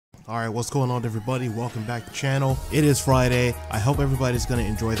Alright, what's going on everybody? Welcome back to the channel. It is Friday. I hope everybody's going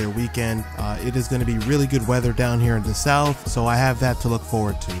to enjoy their weekend. It is going to be really good weather down here in the south, so I have that to look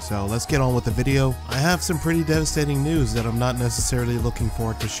forward to. So let's get on with the video. I have some pretty devastating news that I'm not necessarily looking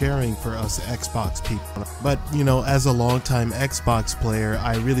forward to sharing for us Xbox people. But, you know, as a longtime Xbox player,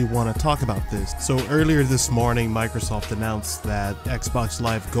 I really want to talk about this. So earlier this morning, Microsoft announced that Xbox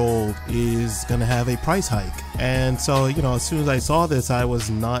Live Gold is going to have a price hike. And so, you know, as soon as I saw this, I was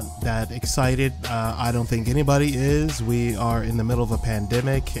not that excited. I don't think anybody is. We are in the middle of a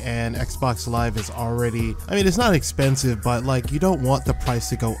pandemic and Xbox Live is already, I mean, it's not expensive, but like you don't want the price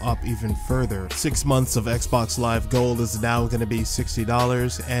to go up even further. 6 months of Xbox Live Gold is now going to be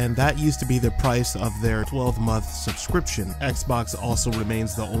 $60, and that used to be the price of their 12-month subscription. Xbox also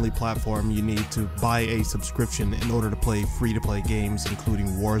remains the only platform you need to buy a subscription in order to play free-to-play games, including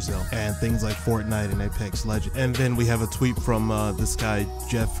Warzone and things like Fortnite and Apex Legends. And then we have a tweet from this guy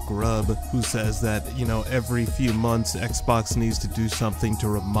Jeff Grubb, who says that, you know, every few months Xbox needs to do something to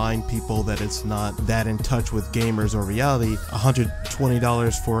remind people that it's not that in touch with gamers or reality.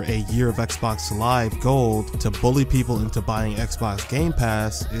 $120 for a year of Xbox Live Gold to bully people into buying Xbox Game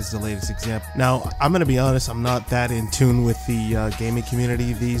Pass is the latest example. Now, I'm gonna be honest, I'm not that in tune with the gaming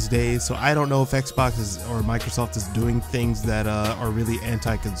community these days, so I don't know if Xbox is or Microsoft is doing things that are really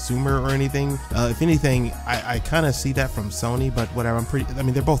anti-consumer or anything. If anything, I kind of see that from Sony, but whatever. I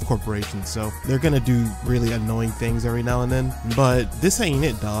mean, they're both corporations, so they're gonna do really annoying things every now and then, but this ain't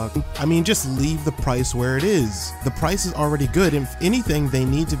it, dog. I mean, just leave the price where it is. The price is already good. If anything, they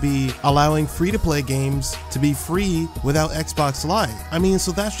need to be allowing free-to-play games to be free without Xbox Live. I mean,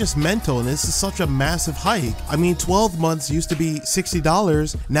 so that's just mental, and this is such a massive hike. I mean, 12 months used to be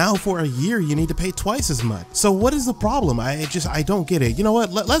 $60. Now for a year, you need to pay twice as much. So what is the problem? I don't get it. You know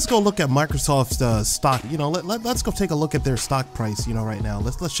what? Let's go look at Microsoft's stock. You know, let's go take a look at their stock price, you know, right now.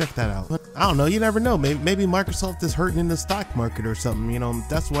 Let's check that out. I don't know, you never know. Maybe Microsoft is hurting in the stock market or something, you know.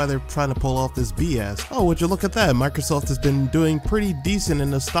 That's why they're trying to pull off this BS. Oh, would you look at that? Microsoft has been doing pretty decent in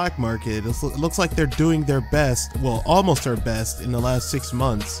the stock market. It looks like they're doing their best, well, almost their best in the last 6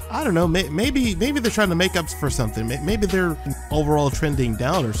 months. I don't know, maybe they're trying to make up for something. Maybe they're overall trending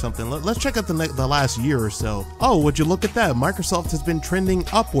down or something. Let's check out the last year or so. Oh, would you look at that? Microsoft has been trending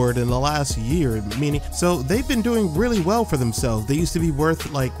upward in the last year, meaning, so they've been doing really well for themselves. They used to be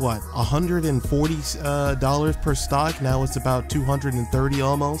worth like what, $140 per stock. Now it's about 230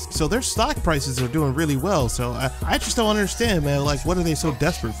 almost. So their stock prices are doing really well. So I just don't understand, man. Like, what are they so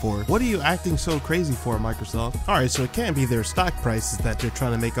desperate for? What are you acting so crazy for, Microsoft? All right, so it can't be their stock prices that they're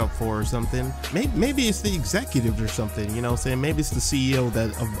trying to make up for or something. Maybe it's the executives or something, you know what I'm saying? Maybe it's the CEO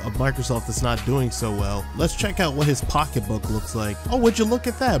of Microsoft that's not doing so well. Let's check out what his pocketbook looks like. Oh, would you look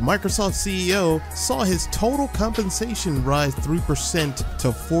at that? Microsoft CEO saw his total compensation rise 3% to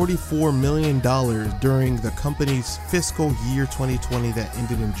 $44 million during the company's fiscal year 2020 that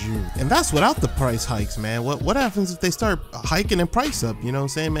ended in June. And that's without the price hikes, man. What happens if they start hiking the price up? You know what I'm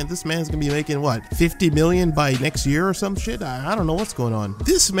saying, man? This man's gonna be making what, 50 million by next year or some shit? I don't know what's going on.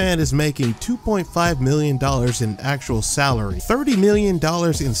 This man is making $2.5 million in actual salary, $30 million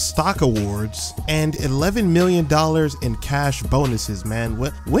in stock awards, and $11 million in cash bonuses, man.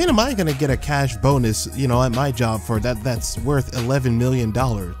 When am I gonna get a cash bonus, you know, at my job for that's worth $11 million?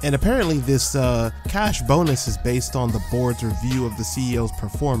 And apparently this cash bonus is based on the board's review of the CEO's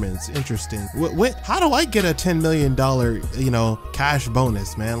performance. Interesting. How do I get a $10 million, you know, cash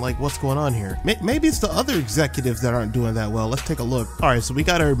bonus, man? Like, what's going on here? Maybe it's the other executives that aren't doing that well. Let's take a look. All right, so we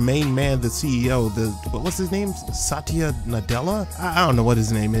got our main man, the CEO, what's his name? Satya Nadella? I don't know what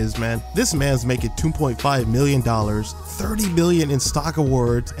his name is, man. This man's making $2.5 million, $30 million in stock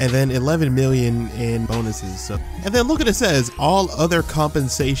awards, and then $11 million in bonuses. So, and then look what it says. All other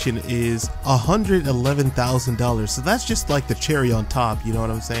compensation is $111,000. So that's just like the cherry on top, you know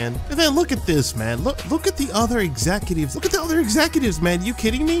what I'm saying? And then look at this, man. Look at the other executives. Look at the other executives, man. You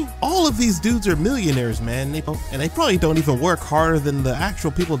kidding me? All of these dudes are millionaires, man. And they probably don't even work harder than the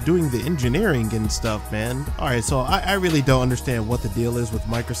actual people doing the engineering and stuff, man. All right, so I really don't understand what the deal is with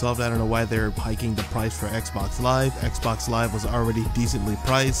Microsoft. I don't know why they're hiking the price for Xbox Live. Xbox Live was already decently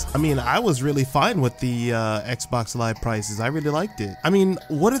priced. I mean, I was really fine with the Xbox Live prices. I really liked it. I mean,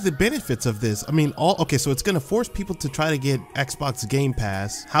 what are the benefits of this? I mean, okay, so it's gonna force people to try to get Xbox Game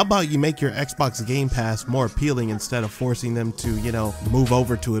Pass. How about you make your Xbox Game Pass more appealing instead of forcing them to, you know, move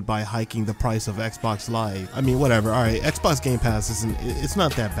over to it by hiking the price of Xbox Live? I mean, whatever. All right, Xbox Game Pass it's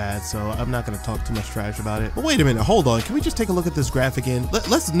not that bad, so I'm not gonna talk too much trash about it. But wait a minute, hold on. can we just take a look at this graph again?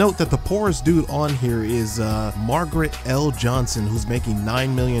 Let's note that the poorest dude on here is Margaret L. Johnson, who's making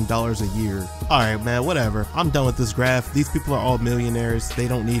 $9 million a year. All right, man, whatever. I'm done with this graph. These people are all millionaires. They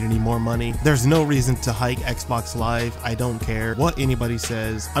don't need any more money. There's no reason to hike Xbox Live. I don't care what anybody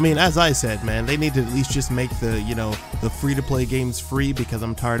says. I mean, as I said, man, they need to at least just make the, you know, the free-to-play games free, because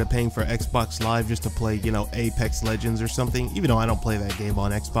I'm tired of paying for Xbox Live just to play, you know, Apex Legends or something, even though I don't play that game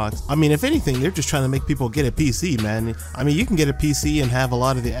on Xbox. I mean, if anything, they're just trying to make people get a PC, man. I mean, you can get a PC and have a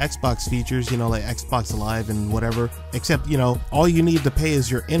lot of the Xbox features, you know, like Xbox Live and whatever, except, you know, all you need to pay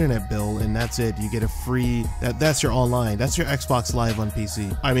is your internet bill, and that's it. You get a free, that's your online, that's your Xbox Live on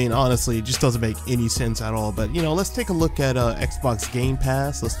PC. I mean, honestly, it just doesn't make any sense at all. But, you know, let's take a look at Xbox Game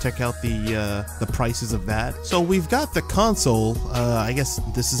Pass. Let's check out the prices of that. So we've got the console. I guess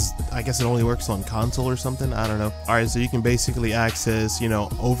it only works on console or something. I don't know. All right, so you can basically access, you know,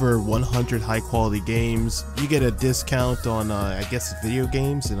 over 100 high quality games. You get a discount on, I guess, video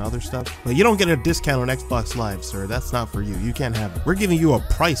games and other stuff, but you don't get a discount on Xbox Live, sir. That's not for you. You can't have it. We're giving you a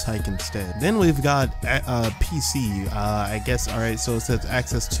price hike instead. Then we've got PC. I guess, all right, so it says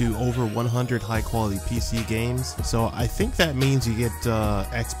access to over 100 high quality PC games. So I think that means you get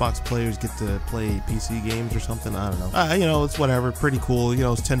Xbox players get to play PC games or something. I don't know. You know, it's whatever. Pretty cool. You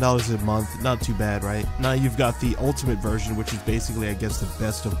know, it's $10 a month. Not too bad, right? Now you've got the ultimate version, which is basically, I guess, the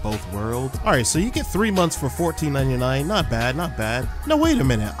best of both worlds. All right, so you get 3 months for $14.99. Not bad, not bad. No, wait a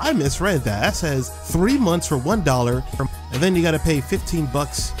minute. I misread that. That says 3 months for $1. And then you gotta pay 15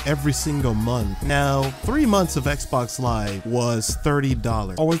 bucks every single month. Now, 3 months of Xbox Live was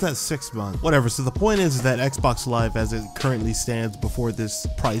 $30. Or was that 6 months? Whatever. So the point is that Xbox Live, as it currently stands before this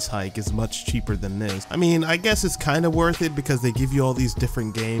price hike, is much cheaper than this. I mean, I guess it's kind of worth it because they give you all these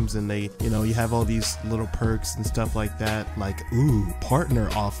different games, and they, you know, you have all these little perks and stuff like that. Like, ooh, partner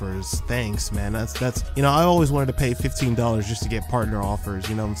offers. Thanks, man. That's, you know, I always wanted to pay $15 just to get partner offers.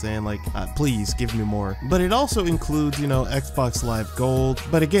 You know what I'm saying? Like, please give me more. But it also includes, you know, Xbox Live Gold,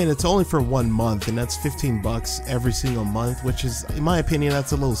 but again, it's only for 1 month, and that's 15 bucks every single month, which is, in my opinion,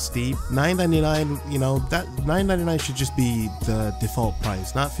 that's a little steep. $9.99, you know, that $9.99 should just be the default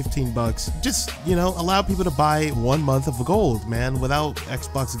price, not 15 bucks. Just, you know, allow people to buy 1 month of gold, man, without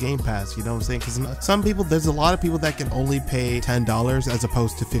Xbox Game Pass. You know what I'm saying? Because some people, there's a lot of people that can only pay $10 as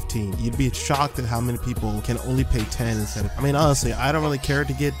opposed to 15. You'd be shocked at how many people can only pay 10 instead of, I mean, honestly, I don't really care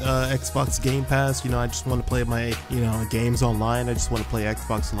to get Xbox Game Pass. You know, I just want to play my, you know, games online. I just want to play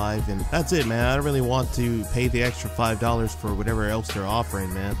Xbox Live, and that's it, man. I don't really want to pay the extra $5 for whatever else they're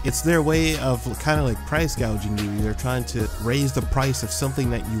offering, man. It's their way of kind of like price gouging you. They're trying to raise the price of something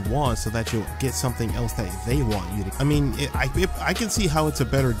that you want so that you'll get something else that they want you to. I mean, I can see how it's a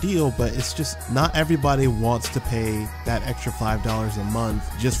better deal, but it's just not everybody wants to pay that extra $5 a month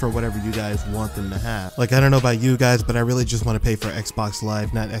just for whatever you guys want them to have. Like, I don't know about you guys, but I really just want to pay for Xbox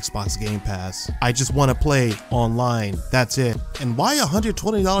Live, not Xbox Game Pass. I just want to play online. That's it. And why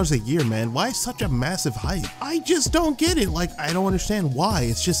 $120 a year, man? Why such a massive hike? I just don't get it. Like, I don't understand why.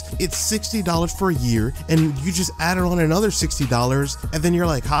 It's just, it's $60 for a year, and you just added on another $60, and then you're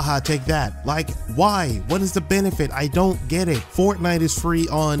like, haha, take that. Like, why? What is the benefit? I don't get it. Fortnite is free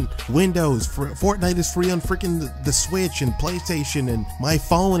on Windows. Fortnite is free on freaking the Switch and PlayStation and my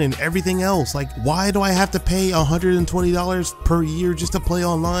phone and everything else. Like, why do I have to pay $120 per year just to play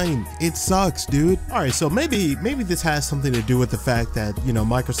online? It sucks, dude. All right, so maybe this has something to do with the fact that, you know,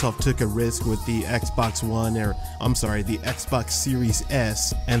 Microsoft took a risk with the Xbox One, or I'm sorry, the Xbox Series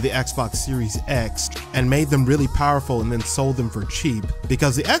S and the Xbox Series X, and made them really powerful and then sold them for cheap,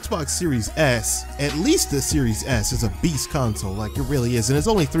 because the Xbox Series S, at least the Series S, is a beast console. Like, it really is, and it's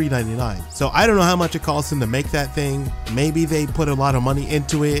only $399. So I don't know how much it costs them to make that thing. Maybe they put a lot of money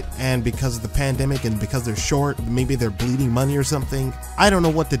into it, and because of the pandemic and because they're short, maybe they're bleeding money or something. I don't know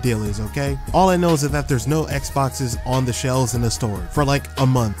what the deal is, okay? All I know is that there's no Xboxes on the shelves in the store for like a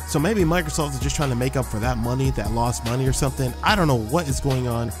month. So maybe Microsoft is just trying to make up for that money, that lost money or something. I don't know what is going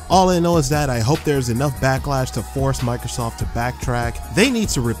on. All I know is that I hope there's enough backlash to force Microsoft to backtrack. They need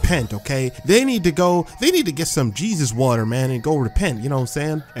to repent, okay? They need to get some Jesus water, man, and go repent, you know what I'm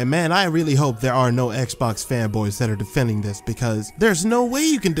saying? And man, I really hope there are no Xbox fanboys that are defending this, because there's no way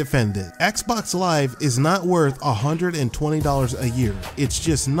you can defend it. Xbox Live is not worth $120 a year. It's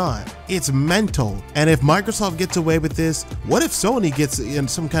just not. It's mental. And if Microsoft gets away with this, what if Sony gets in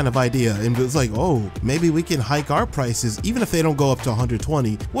some kind of idea and it's like, oh, maybe we can hike our prices even if they don't go up to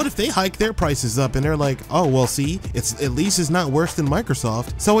 120. What if they hike their prices up and they're like, oh, well, see, it's at least it's not worse than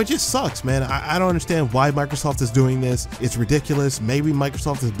Microsoft. So it just sucks, man. I don't understand why Microsoft is doing this. It's ridiculous. Maybe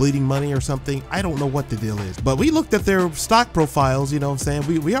Microsoft is bleeding money or something. I don't know what the deal is. But we looked at their stock profiles, you know what I'm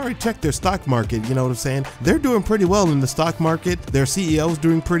saying? We already checked their stock market, you know what I'm saying? They're doing pretty well in the stock market. Their CEO's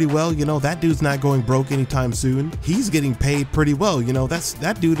doing pretty well. You know, that dude's not going broke anytime soon. He's getting paid pretty well. You know,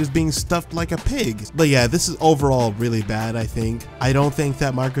 that dude is being stuffed like a pig. But yeah, this is overall really bad, I think. I don't think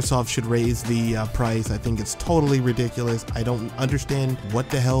that Microsoft should raise the price. I think it's totally ridiculous. I don't understand what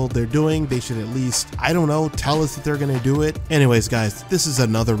the hell they're doing. They should at least, I don't know, tell us that they're gonna do it. Anyways, guys, this is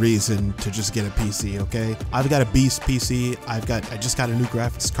another reason to just get a PC, okay? I've got a beast PC. I just got a new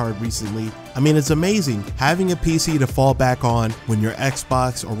graphics card recently. I mean, it's amazing having a PC to fall back on when your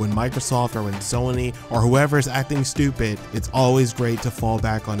Xbox or when Microsoft or when Sony or whoever is acting stupid. It's always great to fall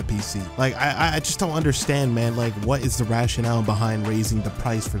back on a PC. Like, I just don't understand, man. Like, what is the rationale behind raising the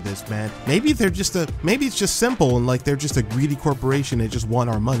price for this, man? Maybe they're just maybe it's just simple and like they're just a greedy corporation. They just want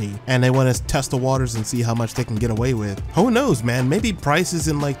our money and they want to test the waters and see how much they can get away with. Who knows, man? Maybe prices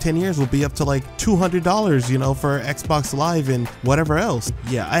in like 10 years will be up to like $200, you know, for Xbox Live and whatever else.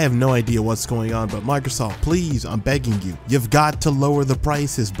 Yeah, I have no idea what's going on, but Microsoft, please, I'm begging you, you've got to lower the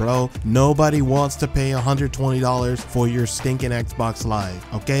prices, bro. Nobody wants to pay $120 for your stinking Xbox Live,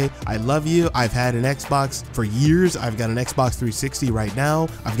 okay? I love you. I've had an Xbox for years. I've got an Xbox 360 right now.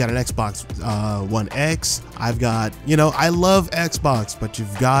 I've got an Xbox One X. I've got, you know, I love Xbox, but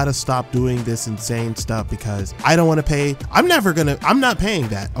you've got to stop doing this insane stuff because I don't want to pay. I'm not paying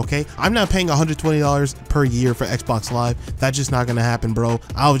that, okay? I'm not paying $120 per year for Xbox Live. That's just not gonna happen, bro.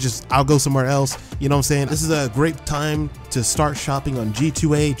 I'll go somewhere else. You know what I'm saying? This is a great time to start shopping on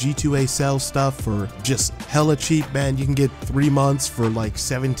G2A. G2A sells stuff for just hella cheap, man. You can get 3 months for like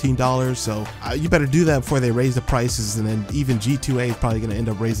 $17. So you better do that before they raise the prices. And then even G2A is probably gonna end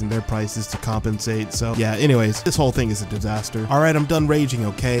up raising their prices to compensate. So yeah, anyways, this whole thing is a disaster. All right, I'm done raging,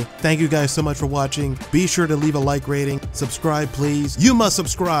 okay? Thank you guys so much for watching. Be sure to leave a like rating. Subscribe, please. You must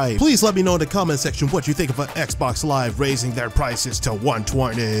subscribe. Please let me know in the comment section what you think of an Xbox Live raising their prices to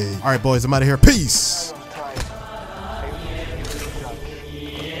 $120. All right, boys, I'm out of here. Peace.